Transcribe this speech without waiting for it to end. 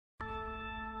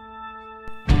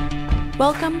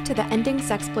Welcome to the Ending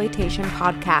Sexploitation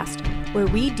podcast, where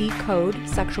we decode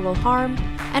sexual harm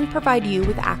and provide you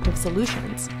with active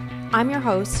solutions. I'm your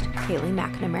host, Kaylee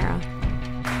McNamara.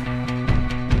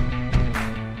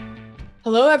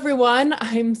 Hello, everyone.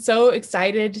 I'm so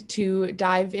excited to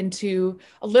dive into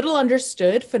a little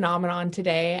understood phenomenon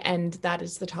today, and that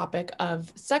is the topic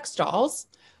of sex dolls,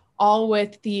 all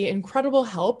with the incredible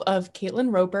help of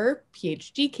Caitlin Roper,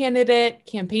 PhD candidate,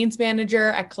 campaigns manager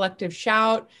at Collective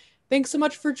Shout. Thanks so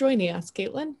much for joining us,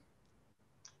 Caitlin.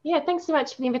 Yeah, thanks so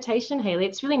much for the invitation, Haley.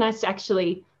 It's really nice to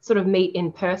actually sort of meet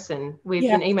in person. We've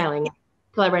been emailing,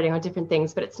 collaborating on different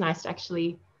things, but it's nice to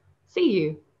actually see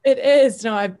you. It is.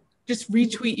 No, I just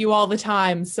retweet you all the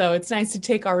time, so it's nice to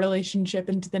take our relationship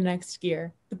into the next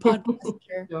gear, the podcast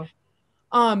gear.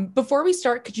 Sure. Before we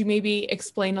start, could you maybe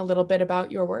explain a little bit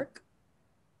about your work?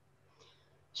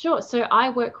 Sure. So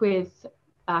I work with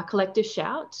Collective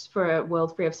Shout for a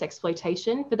world free of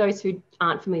sexploitation. For those who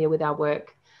aren't familiar with our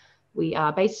work, we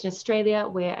are based in Australia.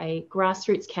 We're a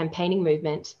grassroots campaigning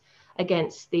movement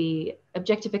against the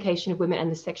objectification of women and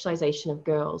the sexualization of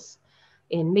girls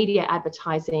in media,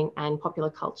 advertising, and popular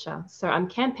culture. So I'm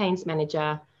campaigns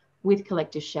manager with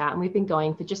Collective Shout, and we've been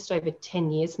going for just over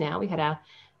 10 years now. We had our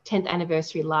 10th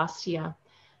anniversary last year,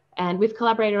 and we've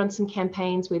collaborated on some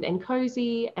campaigns with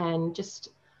NCOSY and just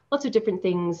lots of different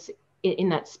things in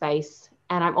that space.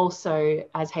 And I'm also,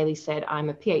 as Haley said, I'm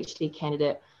a PhD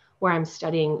candidate where I'm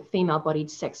studying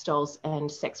female-bodied sex dolls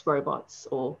and sex robots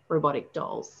or robotic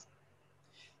dolls.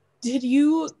 Did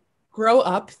you grow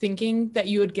up thinking that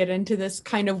you would get into this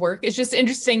kind of work? It's just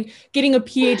interesting getting a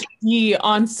PhD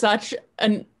on such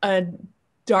a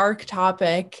dark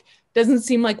topic. Doesn't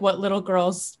seem like what little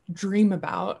girls dream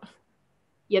about.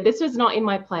 Yeah, this was not in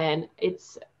my plan.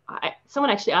 Someone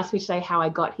actually asked me today how I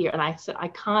got here, and I said I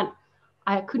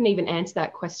couldn't even answer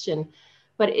that question.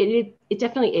 But it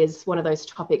definitely is one of those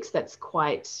topics that's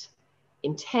quite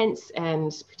intense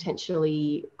and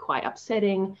potentially quite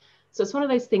upsetting. So it's one of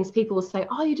those things people will say,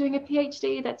 oh, you're doing a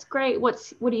PhD, that's great.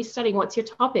 What are you studying? What's your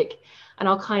topic? And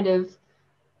I'll kind of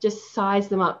just size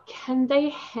them up. Can they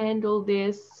handle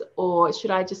this? Or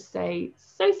should I just say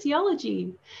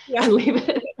sociology and leave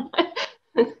it?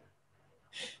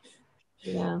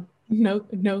 Yeah.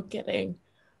 No kidding.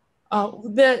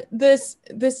 This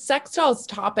sex dolls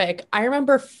topic, I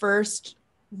remember first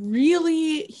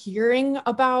really hearing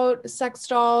about sex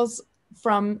dolls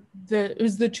from it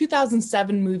was the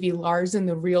 2007 movie Lars and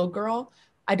the Real Girl.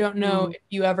 I don't know if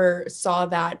you ever saw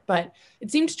that, but it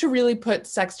seemed to really put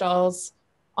sex dolls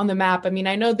on the map. I mean,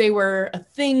 I know they were a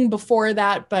thing before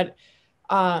that, but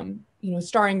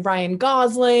starring Ryan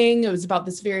Gosling, it was about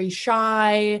this very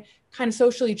shy, kind of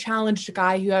socially challenged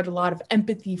guy who had a lot of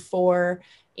empathy for.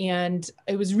 And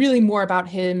it was really more about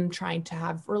him trying to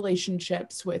have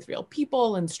relationships with real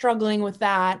people and struggling with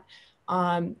that.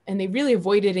 And they really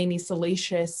avoided any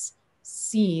salacious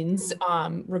scenes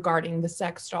regarding the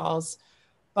sex dolls.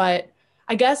 But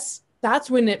I guess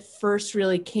that's when it first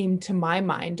really came to my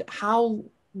mind. How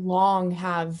long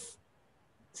have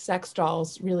sex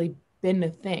dolls really been a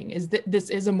thing? This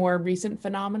is a more recent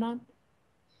phenomenon?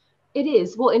 It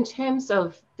is. Well, in terms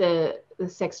of the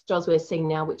sex dolls we're seeing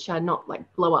now, which are not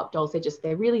like blow up dolls,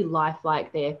 they're really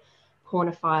lifelike, they're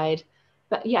pornified.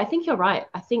 But yeah, I think you're right.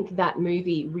 I think that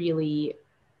movie really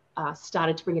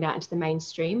started to bring it out into the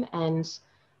mainstream, and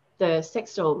the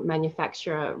sex doll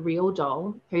manufacturer Real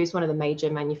Doll, who's one of the major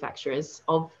manufacturers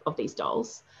of these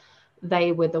dolls,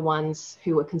 they were the ones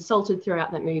who were consulted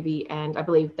throughout that movie, and I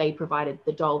believe they provided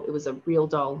the doll. It was a Real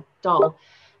Doll.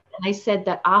 And they said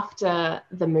that after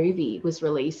the movie was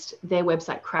released, their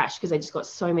website crashed because they just got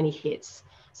so many hits.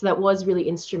 So that was really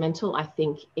instrumental, I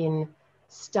think, in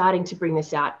starting to bring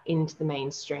this out into the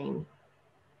mainstream.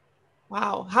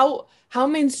 Wow. How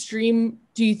mainstream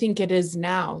do you think it is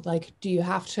now? Like, do you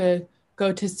have to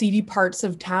go to seedy parts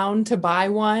of town to buy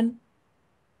one?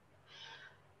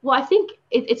 Well, I think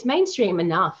it's mainstream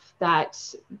enough that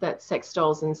sex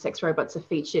dolls and sex robots are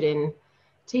featured in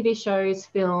TV shows,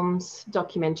 films,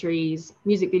 documentaries,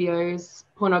 music videos,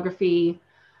 pornography,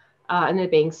 and they're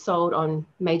being sold on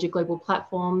major global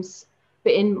platforms.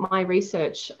 But in my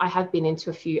research, I have been into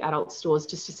a few adult stores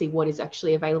just to see what is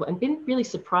actually available, and been really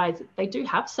surprised that they do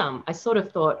have some. I sort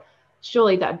of thought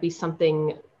surely that would be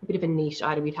something, a bit of a niche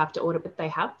item we'd have to order, but they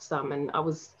have some, and I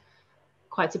was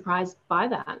quite surprised by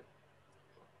that.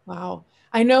 Wow.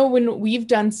 I know when we've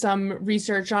done some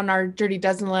research on our Dirty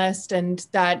Dozen list, and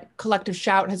that Collective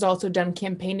Shout has also done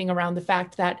campaigning around the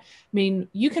fact that, I mean,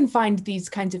 you can find these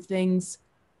kinds of things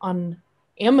on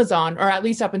Amazon, or at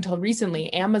least up until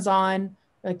recently, Amazon,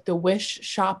 like the Wish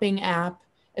shopping app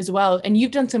as well. And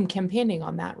you've done some campaigning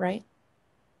on that, right?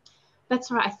 That's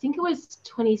right. I think it was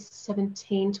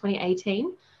 2017,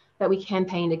 2018 that we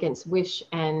campaigned against Wish,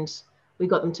 and we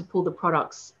got them to pull the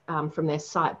products from their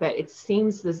site. But it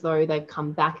seems as though they've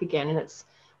come back again, and it's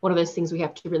one of those things we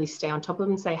have to really stay on top of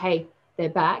and say, hey, they're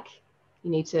back.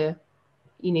 You need to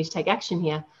take action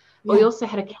here. But we also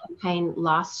had a campaign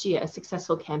last year, a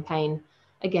successful campaign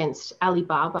against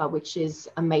Alibaba, which is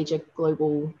a major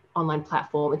global online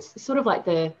platform. It's sort of like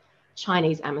the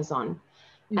Chinese Amazon.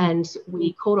 And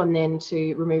we called on them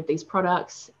to remove these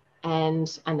products, and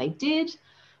they did.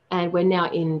 And we're now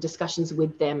in discussions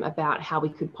with them about how we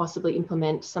could possibly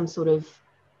implement some sort of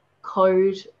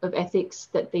code of ethics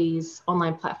that these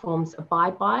online platforms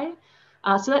abide by.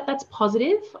 So that's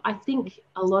positive. I think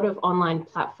a lot of online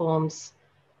platforms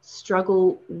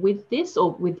struggle with this,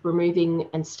 or with removing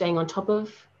and staying on top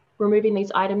of removing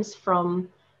these items from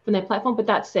their platform. But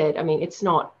that said, I mean, it's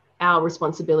not our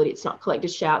responsibility. It's not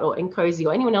Collective Shout or Nkosi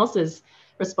or anyone else's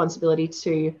responsibility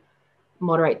to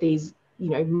moderate these,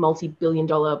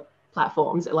 multi-billion-dollar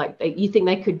platforms. Like, you think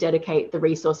they could dedicate the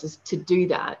resources to do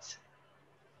that?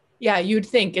 Yeah, you'd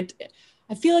think it.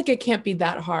 I feel like it can't be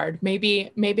that hard.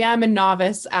 Maybe I'm a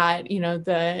novice at,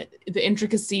 the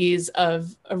intricacies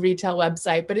of a retail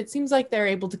website, but it seems like they're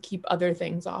able to keep other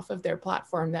things off of their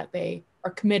platform that they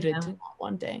are committed to not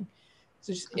wanting.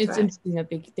 So it's interesting that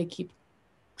they keep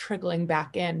trickling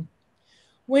back in.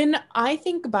 When I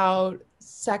think about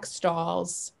sex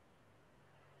dolls,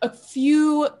 a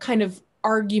few kind of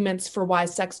arguments for why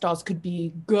sex dolls could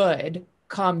be good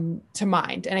come to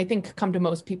mind, and I think come to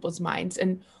most people's minds.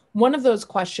 And one of those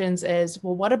questions is,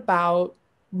 well, what about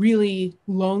really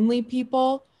lonely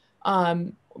people,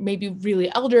 maybe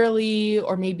really elderly,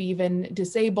 or maybe even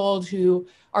disabled, who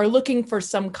are looking for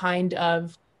some kind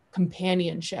of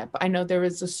companionship? I know there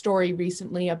was a story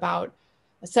recently about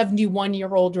a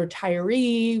 71-year-old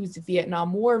retiree who was a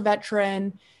Vietnam War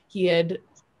veteran.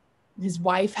 His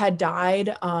wife had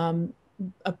died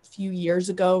a few years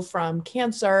ago from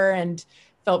cancer and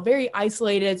felt very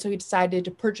isolated. So he decided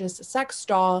to purchase a sex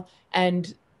doll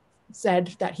and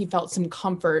said that he felt some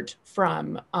comfort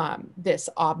from this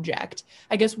object.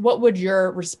 I guess, what would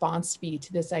your response be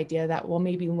to this idea that, well,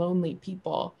 maybe lonely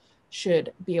people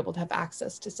should be able to have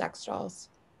access to sex dolls?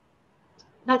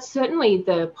 That's certainly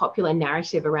the popular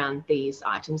narrative around these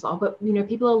items. Oh, but,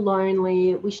 people are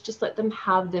lonely. We should just let them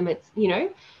have them. It's,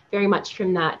 very much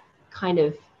from that kind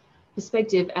of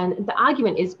perspective. And the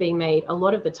argument is being made a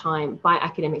lot of the time by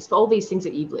academics for all these things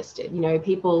that you've listed.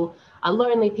 People are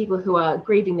lonely, people who are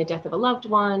grieving the death of a loved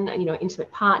one,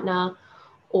 intimate partner,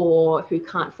 or who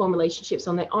can't form relationships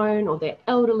on their own, or they're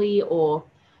elderly, or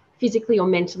physically or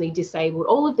mentally disabled.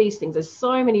 All of these things, there's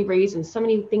so many reasons, so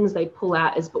many things they pull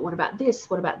out as, but what about this?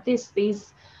 What about this?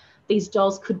 These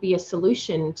dolls could be a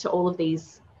solution to all of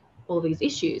these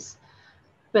issues.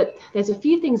 But there's a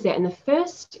few things there. And the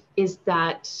first is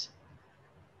that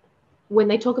when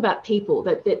they talk about people,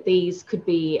 that these could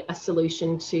be a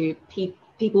solution to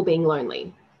people being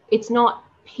lonely. It's not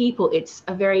people, it's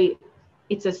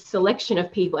a selection of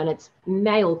people, and it's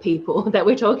male people that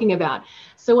we're talking about.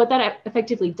 So what that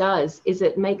effectively does is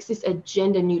it makes this a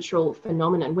gender neutral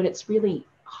phenomenon when it's really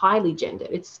highly gendered.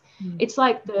 It's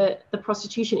like the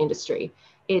prostitution industry.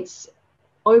 It's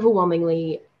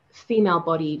overwhelmingly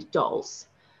female-bodied dolls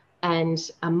and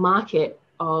a market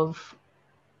of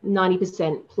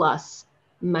 90% plus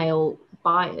male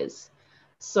buyers.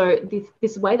 So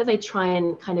this way that they try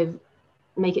and kind of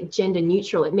make it gender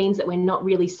neutral, it means that we're not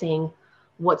really seeing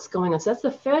what's going on. So that's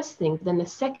the first thing. Then the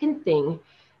second thing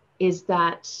is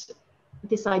that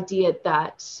this idea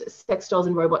that sex dolls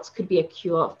and robots could be a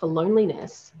cure for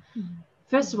loneliness.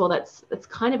 First of all, that's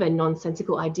kind of a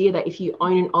nonsensical idea that if you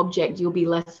own an object, you'll be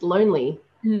less lonely.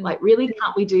 Like, really,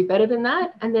 can't we do better than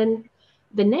that? And then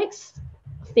the next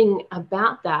thing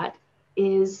about that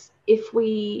is, if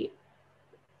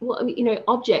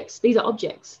objects, these are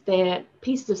objects, they're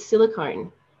pieces of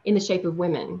silicone in the shape of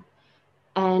women.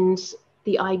 And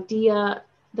the idea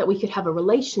that we could have a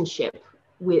relationship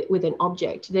with an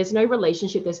object, there's no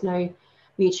relationship, there's no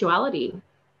mutuality.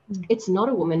 It's not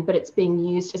a woman, but it's being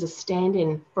used as a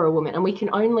stand-in for a woman. And we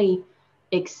can only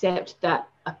accept that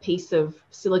a piece of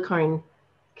silicone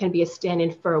can be a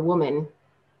stand-in for a woman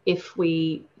if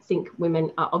we think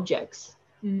women are objects.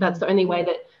 That's the only way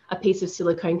that a piece of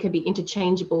silicone can be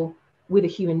interchangeable with a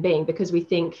human being, because we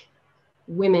think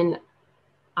women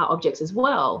are objects as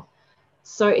well.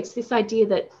 So it's this idea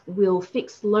that we'll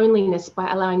fix loneliness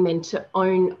by allowing men to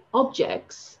own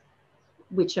objects,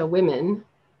 which are women,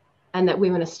 and that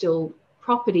women are still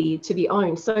property to be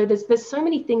owned. So there's so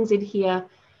many things in here,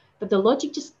 but the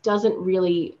logic just doesn't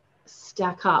really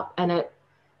stack up. And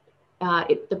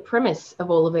the premise of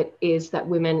all of it is that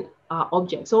women are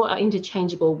objects or are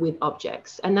interchangeable with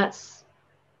objects. And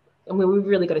we've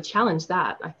really got to challenge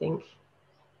that, I think.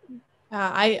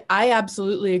 I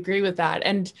absolutely agree with that.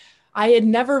 And I had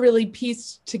never really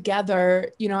pieced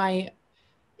together, I,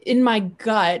 in my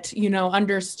gut,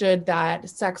 understood that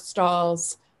sex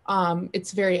dolls,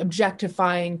 it's very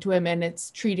objectifying to women.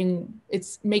 It's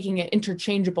making it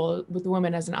interchangeable with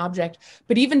women as an object.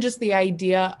 But even just the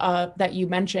idea that you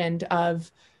mentioned of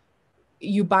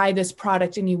you buy this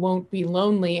product and you won't be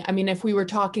lonely. I mean, if we were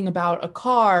talking about a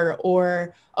car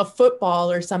or a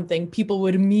football or something, people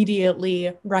would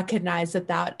immediately recognize that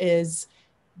that is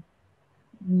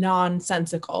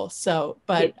nonsensical. So,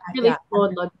 but It's really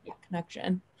flawed logic.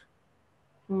 Connection.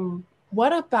 Mm.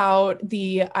 What about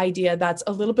the idea that's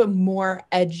a little bit more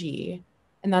edgy?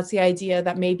 And that's the idea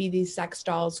that maybe these sex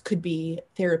dolls could be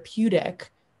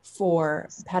therapeutic for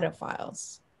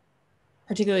pedophiles,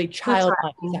 particularly childlike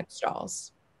sex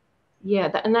dolls. Yeah,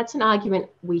 and that's an argument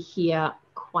we hear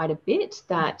quite a bit,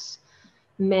 that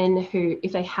men who,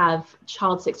 if they have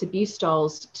child sex abuse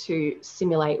dolls to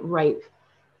simulate rape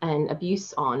and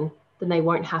abuse on, then they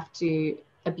won't have to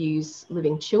abuse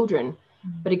living children.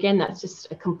 But again, that's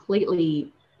just a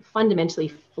completely fundamentally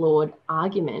flawed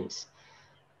argument,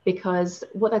 because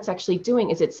what that's actually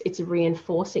doing is it's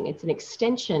reinforcing, it's an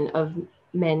extension of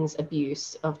men's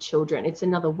abuse of children. It's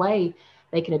another way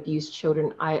they can abuse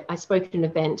children. I spoke at an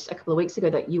event a couple of weeks ago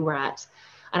that you were at,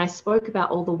 and I spoke about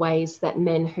all the ways that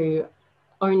men who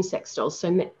own sex dolls,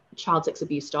 so child sex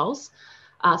abuse dolls,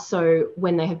 so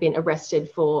when they have been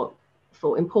arrested for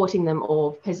importing them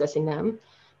or possessing them,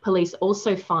 police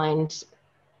also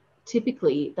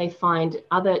typically find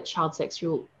other child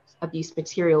sexual abuse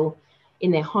material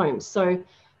in their homes. So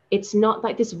it's not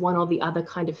like this one or the other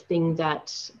kind of thing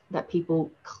that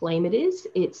people claim it is.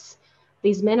 It's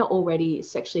these men are already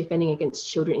sexually offending against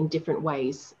children in different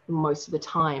ways most of the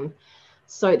time.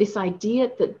 So this idea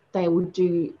that they would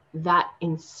do that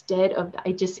instead of,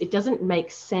 it doesn't make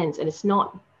sense, and it's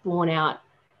not borne out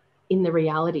in the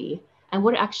reality. And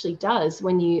what it actually does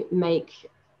when you make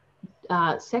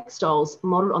sex dolls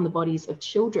modeled on the bodies of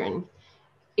children,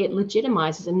 it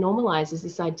legitimizes and normalizes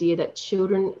this idea that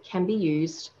children can be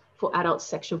used for adult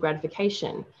sexual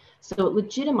gratification. So it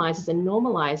legitimizes and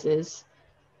normalizes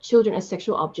children as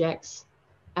sexual objects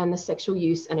and the sexual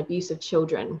use and abuse of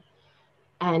children.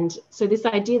 And so this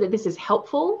idea that this is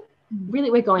helpful, really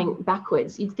we're going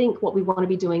backwards. You'd think what we want to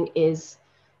be doing is,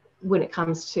 when it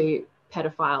comes to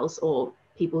pedophiles or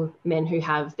men who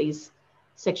have these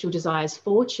sexual desires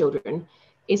for children,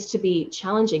 is to be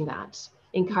challenging that,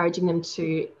 encouraging them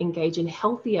to engage in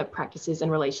healthier practices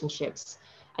and relationships,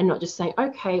 and not just saying,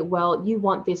 okay, well, you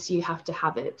want this, you have to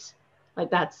have it. Like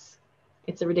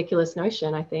it's a ridiculous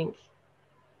notion, I think.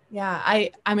 Yeah,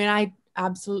 I mean, I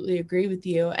absolutely agree with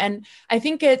you. And I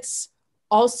think it's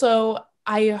also,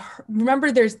 I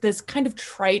remember there's this kind of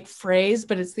trite phrase,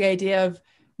 but it's the idea of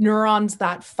neurons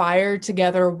that fire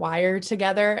together, wire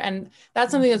together. And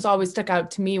that's something that's always stuck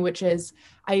out to me, which is,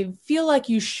 I feel like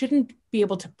you shouldn't be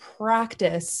able to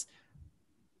practice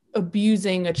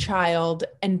abusing a child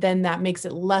and then that makes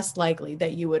it less likely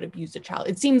that you would abuse a child.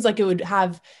 It seems like it would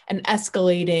have an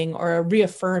escalating or a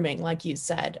reaffirming, like you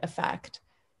said, effect.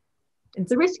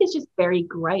 The risk is just very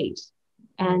great.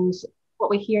 And what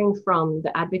we're hearing from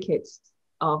the advocates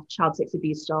of child sex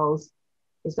abuse dolls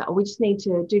is that we just need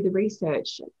to do the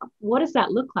research. What does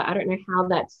that look like? I don't know how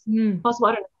that's possible.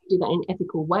 I don't know how to do that in an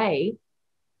ethical way.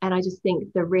 And I just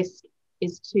think the risk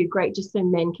is too great, just so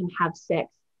men can have sex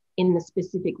in the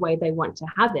specific way they want to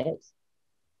have it,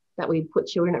 that we put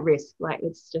children at risk. Like,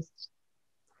 it's just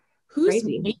who's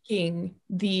crazy. Making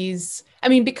these? I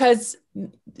mean, because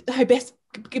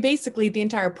basically the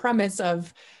entire premise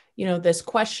of, this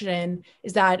question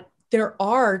is that there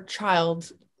are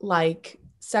child-like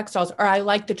sex dolls, or I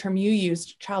like the term you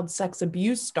used, child sex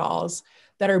abuse dolls,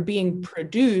 that are being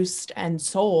produced and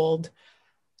sold.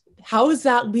 How is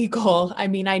that legal? I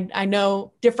mean, I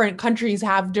know different countries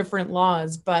have different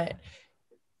laws, but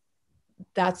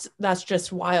that's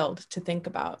just wild to think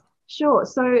about. Sure.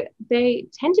 So they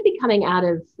tend to be coming out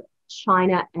of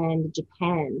China and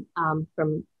Japan,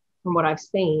 from what I've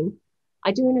seen.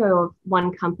 I do know of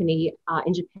one company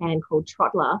in Japan called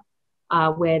Trottler,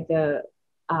 where the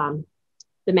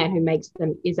man who makes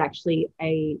them is actually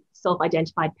a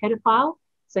self-identified pedophile.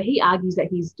 So he argues that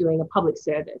he's doing a public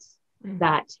service,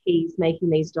 that he's making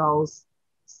these dolls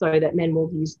so that men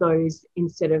will use those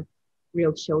instead of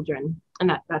real children.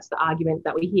 And that's the argument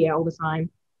that we hear all the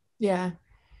time. Yeah.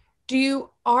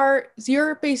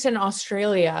 You're based in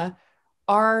Australia.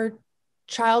 Are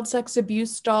child sex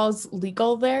abuse dolls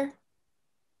legal there?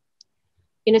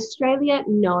 In Australia,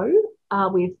 no.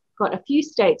 We've got a few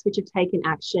states which have taken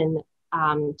action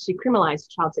to criminalise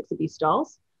child sex abuse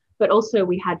dolls, but also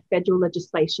we had federal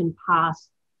legislation passed,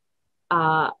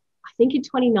 I think in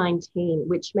 2019,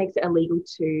 which makes it illegal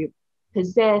to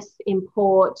possess,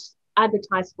 import,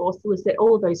 advertise for, solicit,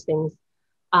 all of those things,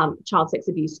 child sex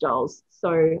abuse dolls.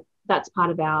 So that's part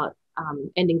of our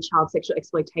ending child sexual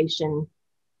exploitation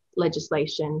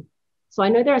legislation. So I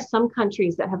know there are some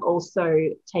countries that have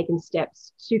also taken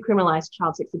steps to criminalize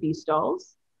child sex abuse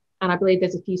dolls. And I believe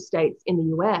there's a few states in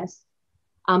the US.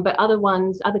 But other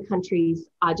countries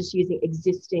are just using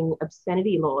existing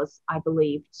obscenity laws, I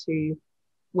believe, to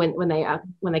when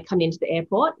they come into the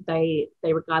airport, they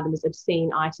regard them as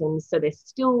obscene items. So they're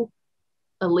still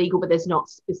illegal, but there's not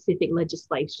specific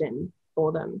legislation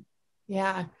for them.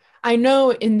 Yeah. I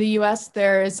know in the US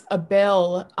there's a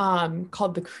bill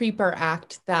called the Creeper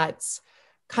Act that's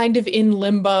kind of in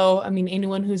limbo. I mean,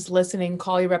 anyone who's listening,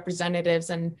 call your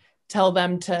representatives and tell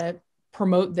them to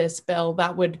promote this bill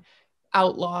that would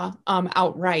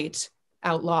outright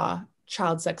outlaw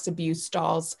child sex abuse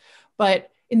dolls. But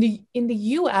in the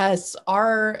US,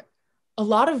 a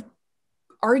lot of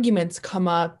arguments come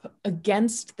up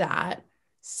against that,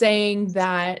 saying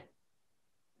that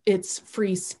it's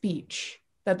free speech,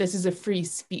 that this is a free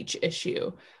speech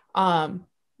issue.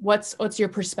 What's your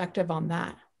perspective on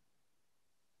that?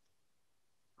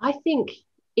 I think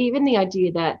even the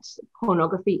idea that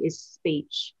pornography is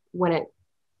speech, what it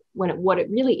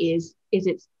really is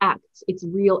it's acts, it's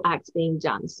real acts being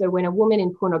done. So when a woman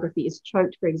in pornography is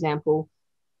choked, for example,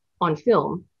 on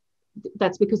film,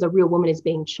 that's because a real woman is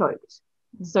being choked.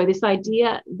 So this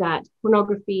idea that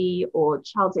pornography or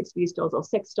child sex abuse dolls or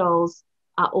sex dolls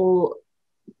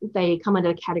they come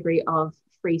under the category of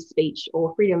free speech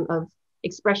or freedom of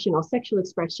expression or sexual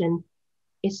expression.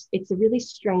 It's a really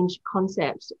strange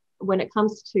concept when it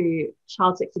comes to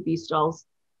child sex abuse dolls.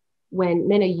 When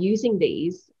men are using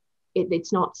these,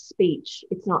 it's not speech,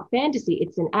 it's not fantasy,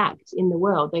 it's an act in the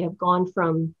world. They have gone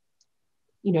from,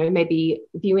 maybe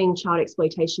viewing child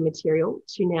exploitation material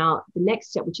to now the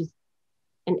next step, which is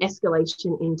an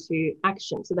escalation into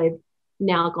action. So they've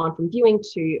now gone from viewing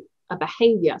to a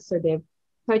behavior. So they've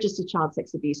purchased a child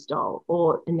sex abuse doll,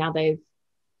 and now they've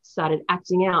started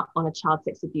acting out on a child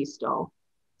sex abuse doll.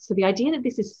 So the idea that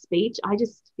this is speech, I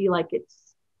just feel like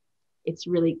it's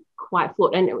really quite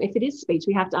flawed. And if it is speech,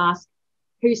 we have to ask,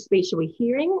 whose speech are we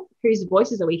hearing? Whose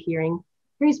voices are we hearing?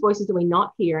 Whose voices are we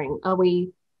not hearing? Are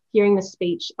we hearing the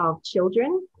speech of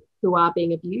children who are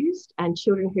being abused and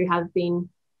children who have been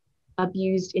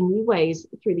abused in new ways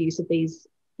through the use of these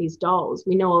dolls?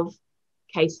 We know of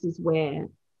cases where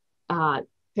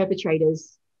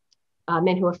perpetrators,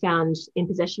 men who are found in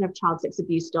possession of child sex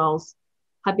abuse dolls,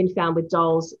 have been found with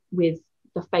dolls with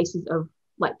the faces of,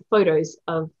 like, the photos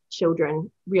of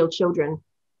children, real children,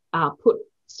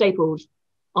 stapled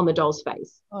on the doll's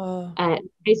face. And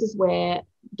cases where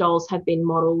dolls have been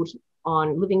modeled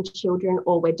on living children,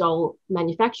 or where doll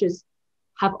manufacturers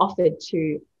have offered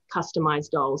to customize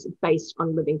dolls based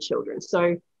on living children.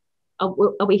 So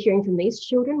are we hearing from these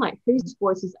children? Like, whose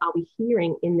voices are we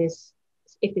hearing in this,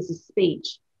 if this is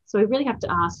speech? So we really have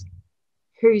to ask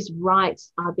whose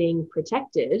rights are being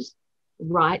protected,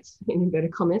 rights in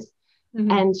inverted commas,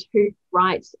 and whose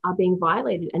rights are being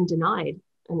violated and denied,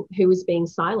 and who is being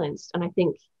silenced. And I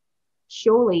think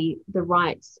surely the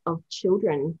rights of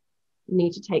children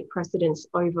need to take precedence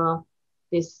over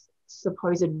this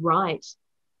supposed right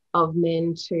of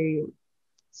men to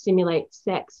simulate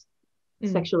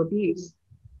sexual abuse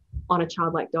on a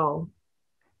childlike doll.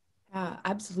 Yeah,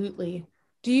 absolutely.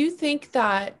 Do you think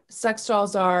that sex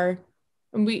dolls are,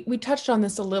 and we touched on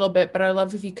this a little bit, but I'd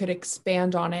love if you could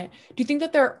expand on it. Do you think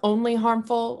that they're only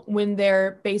harmful when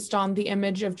they're based on the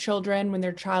image of children, when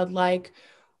they're childlike,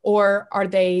 or are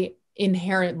they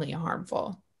inherently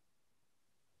harmful?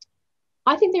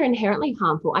 I think they're inherently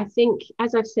harmful. I think,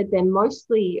 as I've said, they're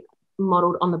mostly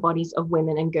modeled on the bodies of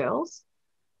women and girls.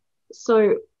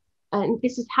 So, and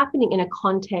this is happening in a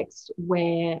context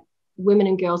where women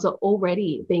and girls are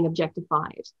already being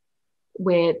objectified,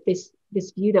 where this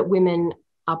view that women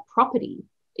are property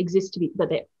exists, to be that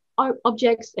they're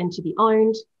objects and to be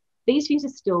owned. These views are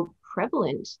still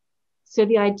prevalent. So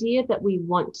the idea that we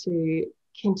want to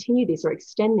continue this or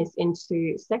extend this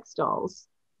into sex dolls,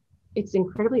 it's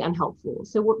incredibly unhelpful.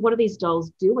 So what are these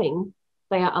dolls doing?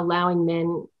 They are allowing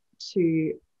men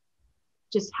to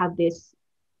just have this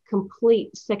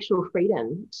complete sexual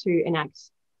freedom to enact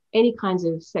any kinds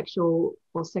of sexual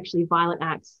or sexually violent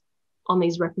acts on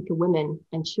these replica women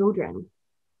and children.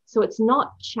 So it's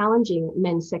not challenging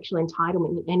men's sexual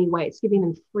entitlement in any way. It's giving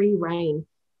them free reign,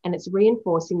 and it's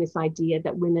reinforcing this idea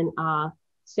that women are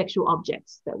sexual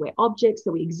objects, that we're objects,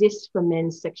 that we exist for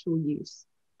men's sexual use.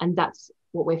 And that's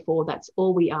what we're for. That's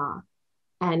all we are.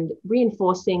 And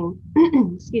reinforcing,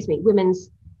 excuse me, women's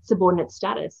subordinate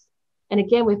status. And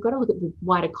again, we've got to look at the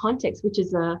wider context, which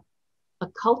is a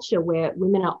culture where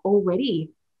women are already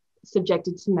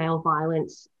subjected to male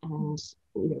violence and,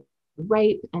 you know,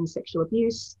 rape and sexual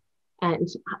abuse and,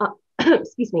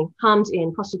 excuse me, harmed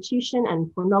in prostitution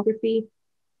and pornography.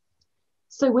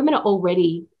 So women are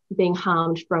already being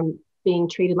harmed from being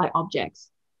treated like objects.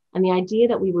 And the idea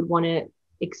that we would want to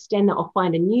extend that or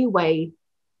find a new way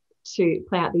to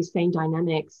play out these same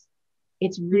dynamics,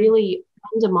 it's really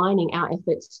undermining our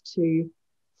efforts to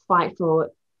fight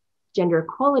for gender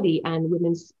equality and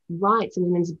women's rights and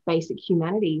women's basic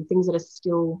humanity, things that are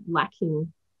still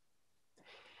lacking.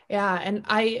 Yeah. And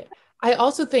I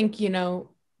also think, you know,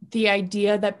 the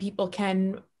idea that people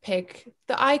can pick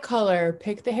the eye color,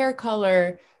 pick the hair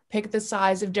color, pick the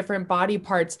size of different body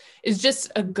parts is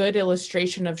just a good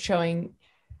illustration of showing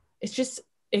it's just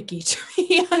icky to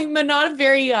me. I'm not a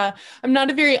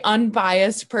very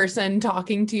unbiased person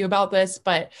talking to you about this,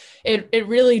 but it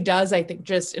really does, I think,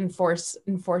 just enforce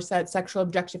that sexual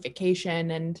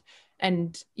objectification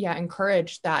and yeah,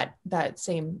 encourage that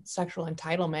same sexual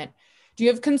entitlement. Do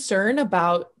you have concern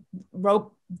about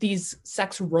these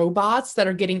sex robots that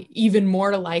are getting even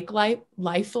more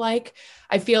lifelike?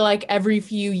 I feel like every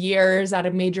few years at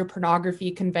a major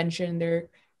pornography convention, there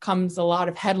comes a lot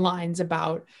of headlines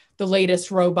about the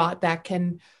latest robot that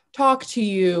can talk to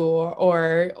you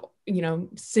or you know,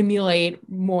 simulate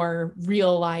more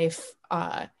real life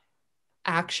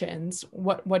actions.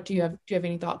 What do you have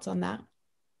any thoughts on that?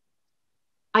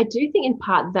 I do think in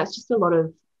part that's just a lot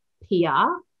of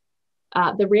PR.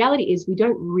 The reality is we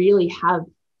don't really have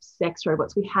sex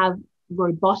robots. We have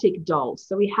robotic dolls.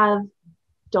 So we have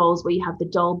dolls where you have the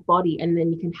doll body and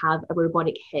then you can have a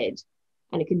robotic head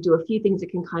and it can do a few things.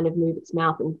 It can kind of move its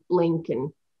mouth and blink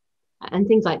and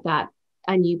things like that.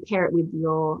 And you pair it with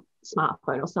your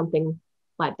smartphone or something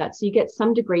like that. So you get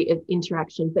some degree of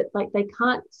interaction, but like they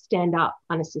can't stand up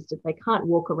unassisted. They can't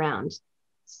walk around.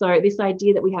 So this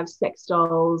idea that we have sex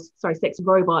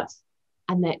robots,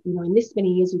 and that, you know, in this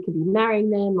many years we could be marrying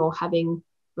them or having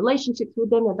relationships with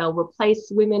them, or they'll replace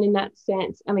women in that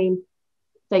sense. I mean,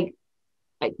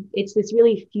 it's this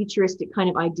really futuristic kind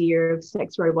of idea of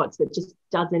sex robots that just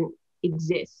doesn't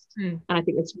exist. And I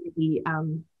think that's really,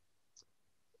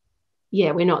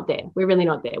 we're not there. We're really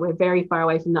not there. We're very far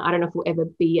away from that. I don't know if we'll ever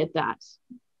be at that.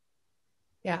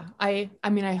 Yeah, I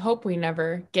mean, I hope we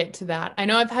never get to that. I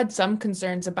know I've had some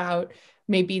concerns about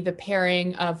maybe the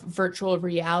pairing of virtual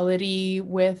reality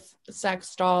with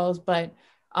sex dolls, but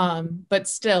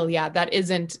still, yeah, that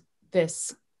isn't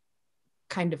this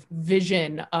kind of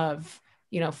vision of,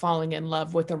 you know, falling in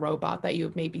love with a robot that you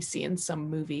would maybe see in some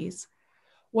movies.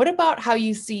 What about how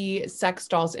you see sex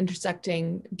dolls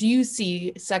intersecting? Do you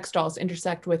see sex dolls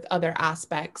intersect with other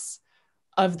aspects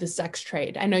of the sex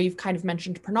trade? I know you've kind of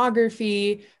mentioned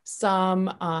pornography,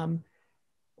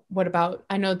 what about,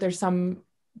 I know there's some,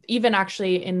 even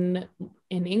actually in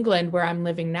England where I'm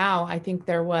living now, I think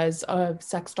there was a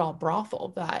sex doll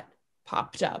brothel that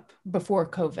popped up before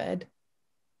COVID.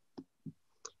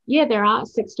 Yeah, there are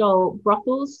sex doll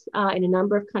brothels in a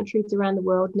number of countries around the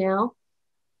world now.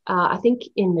 I think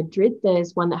in Madrid,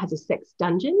 there's one that has a sex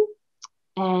dungeon.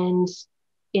 And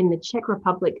in the Czech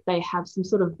Republic, they have some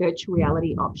sort of virtual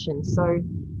reality options. So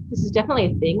this is definitely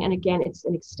a thing. And again, it's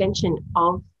an extension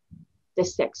of the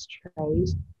sex trade.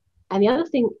 And the other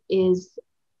thing is,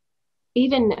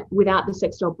 even without the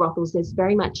sex doll brothels, there's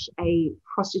very much a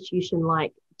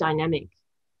prostitution-like dynamic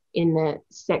in the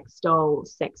sex doll,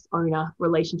 sex owner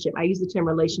relationship. I use the term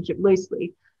relationship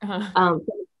loosely.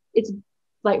 It's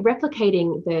like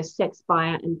replicating the sex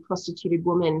buyer and prostituted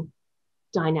woman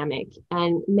dynamic.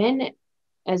 And men,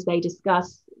 as they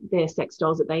discuss their sex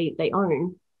dolls that they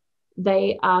own,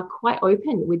 they are quite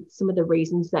open with some of the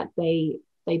reasons that they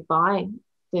buy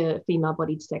the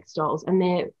female-bodied sex dolls. And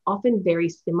they're often very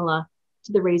similar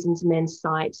to the reasons men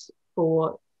cite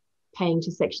for paying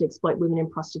to sexually exploit women in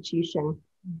prostitution.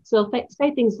 So if they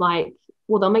say things like,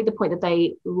 well, they'll make the point that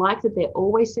they like that they're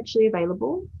always sexually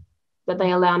available, that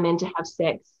they allow men to have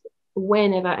sex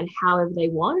whenever and however they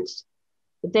want,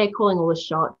 that they're calling all the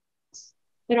shots.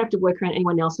 They don't have to work around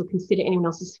anyone else or consider anyone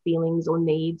else's feelings or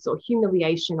needs or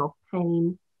humiliation or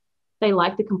pain. They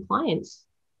like the compliance.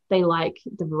 They like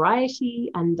the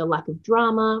variety and the lack of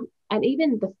drama and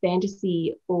even the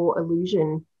fantasy or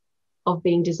illusion of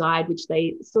being desired, which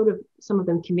they sort of, some of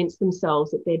them convince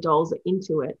themselves that their dolls are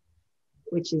into it,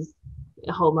 which is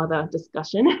a whole other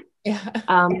discussion.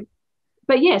 Yeah.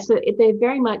 but yeah, so there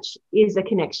very much is a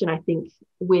connection, I think,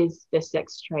 with the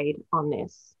sex trade on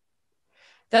this.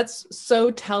 That's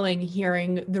so telling,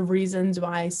 hearing the reasons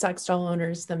why sex doll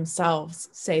owners themselves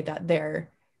say that they're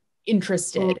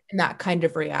interested in that kind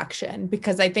of reaction.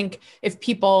 Because I think if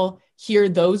people hear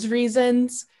those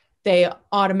reasons, they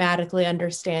automatically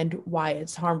understand why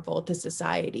it's harmful to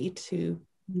society to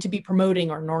be promoting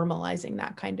or normalizing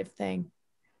that kind of thing.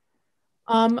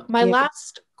 My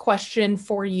last question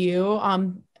for you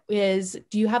is,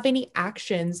 do you have any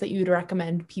actions that you'd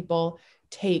recommend people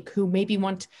take who maybe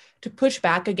want to push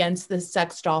back against the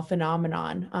sex doll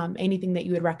phenomenon? Anything that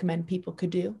you would recommend people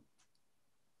could do?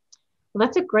 Well,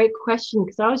 that's a great question,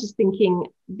 because I was just thinking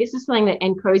this is something that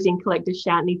NCOSY and Collective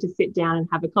Shout need to sit down and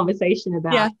have a conversation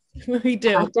about. Yeah, we do.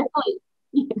 Definitely.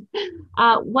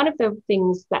 One of the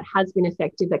things that has been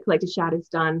effective that Collective Shout has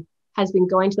done has been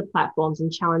going to the platforms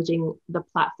and challenging the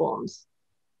platforms.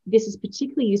 This is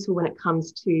particularly useful when it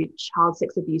comes to child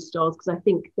sex abuse dolls, because I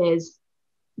think there's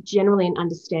generally an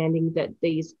understanding that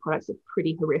these products are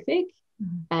pretty horrific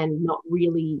and not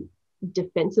really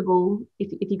defensible.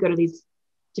 If you go to these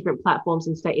different platforms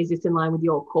and say, is this in line with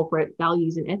your corporate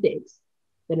values and ethics,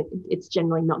 then it's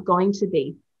generally not going to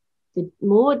be. The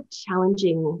more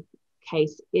challenging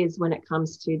case is when it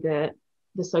comes to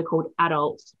the so-called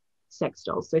adult sex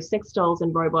dolls. So sex dolls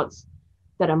and robots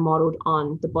that are modeled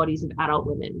on the bodies of adult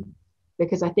women.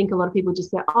 Because I think a lot of people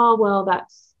just say, oh, well,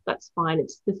 that's fine.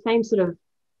 It's the same sort of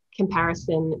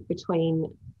comparison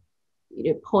between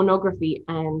pornography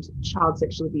and child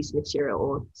sexual abuse material,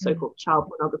 or so-called child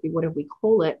pornography, whatever we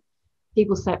call it.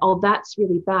 People say, oh, that's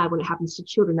really bad when it happens to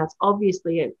children. That's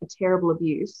obviously a terrible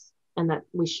abuse, and that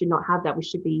we should not have that. We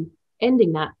should be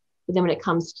ending that. But then when it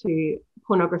comes to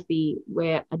pornography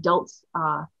where adults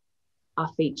are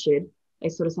featured, they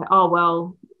sort of say, oh,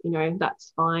 well,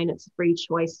 that's fine. It's a free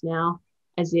choice now,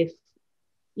 as if,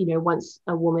 once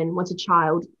a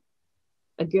child,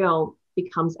 a girl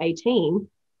becomes 18,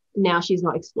 now she's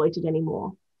not exploited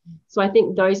anymore. So I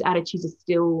think those attitudes are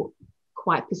still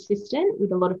quite persistent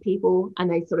with a lot of people, and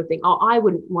they sort of think, oh, I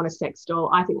wouldn't want a sex doll.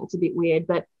 I think that's a bit weird,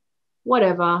 but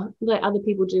whatever, let other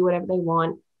people do whatever they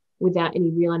want, without any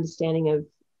real understanding of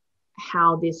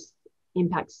how this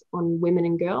impacts on women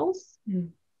and girls.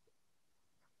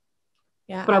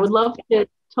 Yeah, but I would love to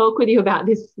talk with you about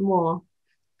this more.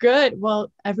 Good.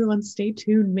 Well, everyone stay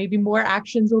tuned. Maybe more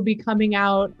actions will be coming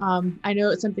out. I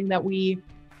know it's something that we,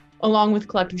 along with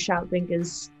Collective Shout, think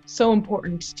is so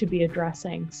important to be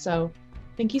addressing. So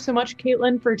thank you so much,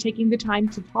 Caitlin, for taking the time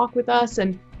to talk with us.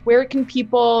 And where can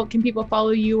people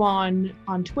follow you on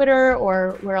Twitter,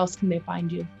 or where else can they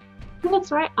find you? Well,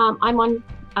 that's right. I'm on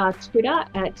Twitter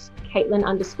at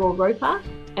Caitlin_Roper,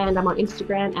 and I'm on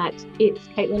Instagram at It's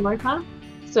Caitlin Roper.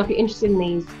 So if you're interested in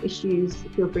these issues,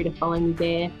 feel free to follow me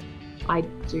there. I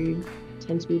do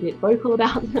tend to be a bit vocal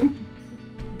about them.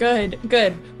 Good.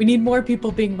 We need more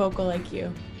people being vocal like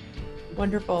you.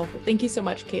 Wonderful. Thank you so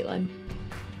much, Caitlin.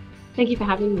 Thank you for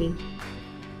having me.